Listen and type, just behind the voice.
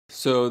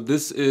So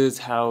this is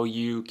how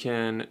you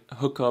can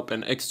hook up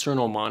an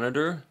external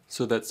monitor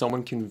so that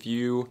someone can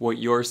view what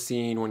you're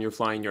seeing when you're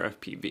flying your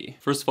FPV.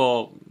 First of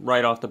all,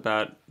 right off the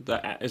bat,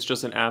 it's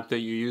just an app that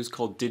you use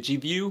called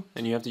Digiview,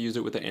 and you have to use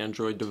it with an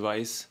Android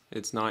device.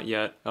 It's not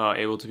yet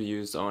able to be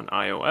used on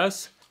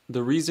iOS.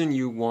 The reason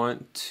you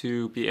want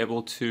to be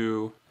able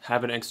to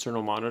have an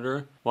external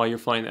monitor while you're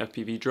flying the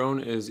FPV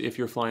drone is if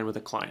you're flying with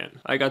a client.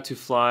 I got to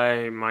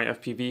fly my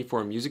FPV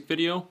for a music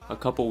video a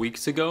couple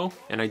weeks ago,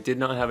 and I did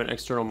not have an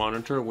external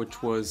monitor,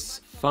 which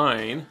was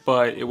fine,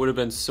 but it would have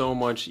been so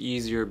much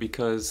easier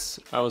because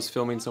I was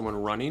filming someone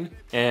running,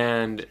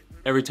 and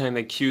every time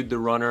they cued the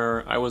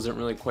runner, I wasn't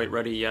really quite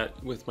ready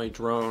yet with my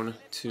drone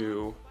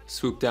to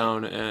swoop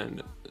down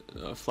and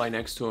fly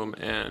next to him,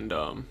 and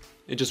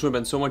it just would have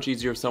been so much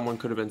easier if someone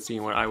could have been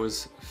seeing what I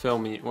was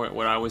filming, or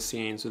what I was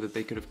seeing, so that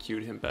they could have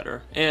cued him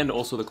better. And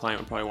also the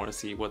client would probably want to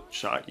see what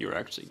shot you're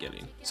actually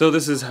getting. So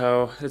this is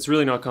how, it's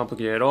really not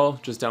complicated at all.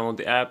 Just download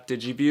the app,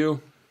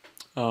 Digiview.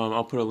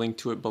 I'll put a link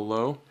to it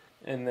below.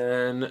 And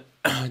then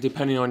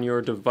depending on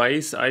your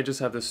device, I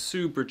just have this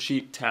super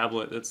cheap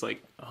tablet that's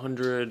like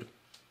 $150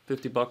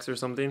 or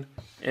something,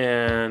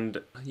 and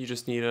you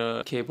just need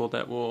a cable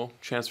that will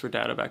transfer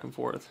data back and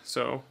forth.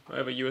 So I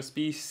have a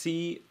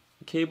USB-C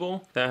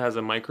cable that has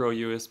a micro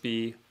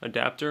USB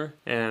adapter,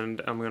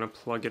 and I'm gonna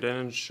plug it in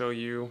and show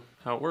you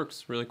how it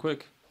works really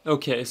quick.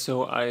 Okay,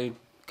 so I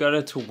got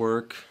it to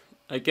work.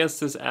 I guess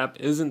this app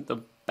isn't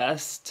the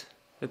best.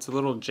 It's a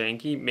little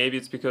janky. Maybe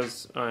it's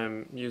because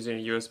I'm using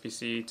a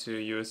USB-C to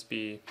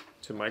USB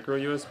to micro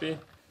USB,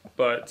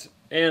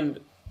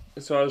 and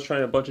so I was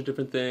trying a bunch of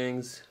different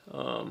things.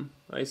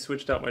 I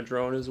switched out my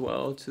drone as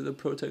well to the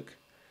ProTech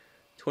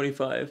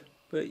 25.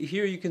 But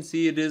here you can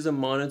see it is a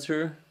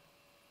monitor,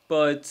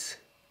 but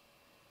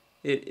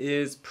it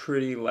is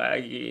pretty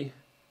laggy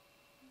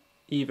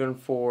even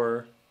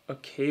for a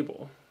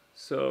cable.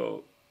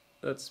 So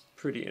that's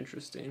pretty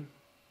interesting.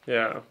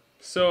 Yeah,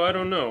 so I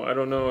don't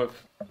know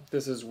if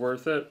this is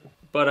worth it,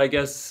 but I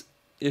guess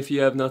if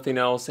you have nothing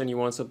else and you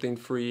want something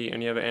free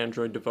and you have an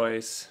Android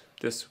device,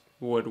 this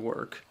would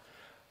work.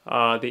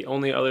 The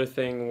only other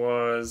thing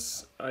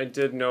was, I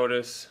did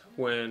notice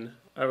when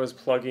I was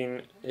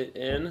plugging it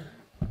in,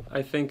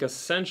 I think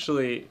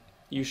essentially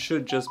you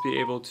should just be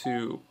able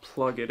to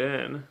plug it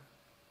in,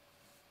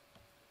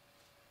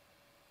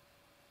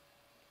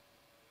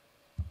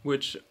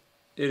 which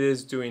it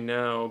is doing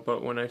now,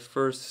 but when I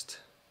first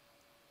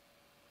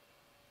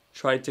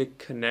tried to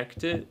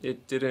connect it,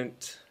 it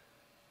didn't.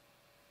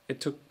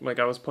 It took, like,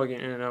 I was plugging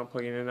in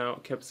and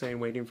out, kept saying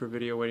waiting for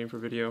video, waiting for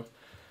video.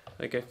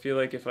 Like, I feel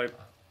like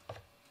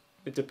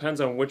it depends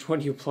on which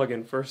one you plug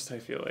in first, I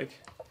feel like.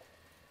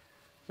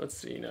 Let's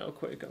see now,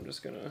 quick, I'm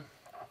just gonna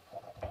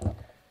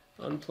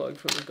unplug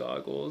from the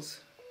goggles.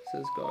 It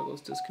says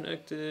goggles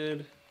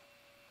disconnected.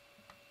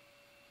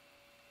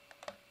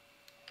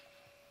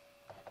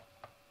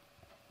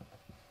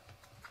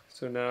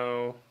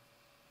 So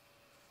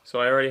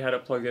I already had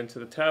it plugged into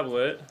the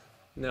tablet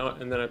now,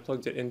 and then I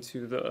plugged it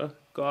into the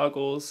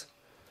goggles,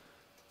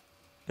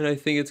 and I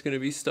think it's gonna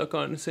be stuck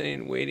on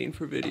saying waiting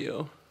for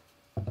video.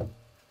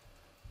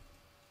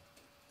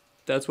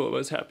 That's what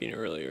was happening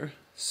earlier.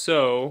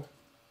 So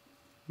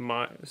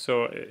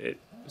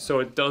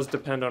it does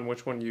depend on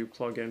which one you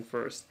plug in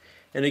first.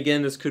 And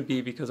again, this could be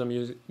because I'm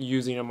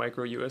using a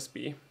micro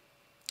USB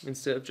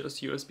instead of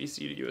just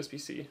USB-C to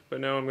USB-C.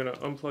 But now I'm gonna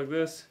unplug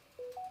this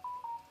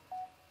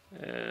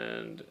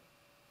and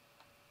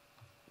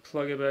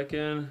plug it back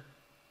in,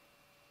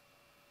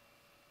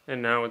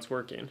 and now it's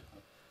working.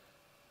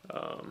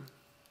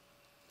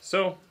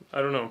 So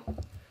I don't know.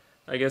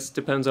 I guess it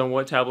depends on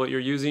what tablet you're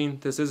using.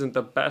 This isn't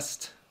the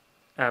best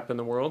app in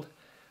the world,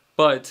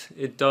 but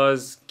it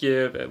does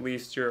give at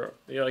least your,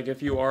 like,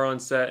 if you are on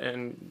set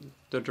and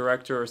the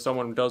director or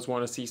someone does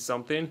want to see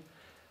something,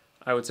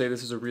 I would say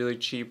this is a really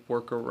cheap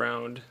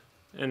workaround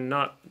and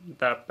not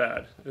that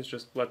bad. It's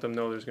just let them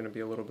know there's going to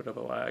be a little bit of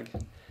a lag.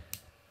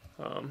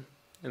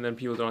 And then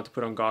people don't have to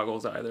put on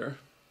goggles either.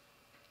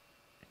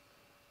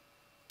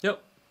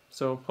 Yep,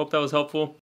 so hope that was helpful.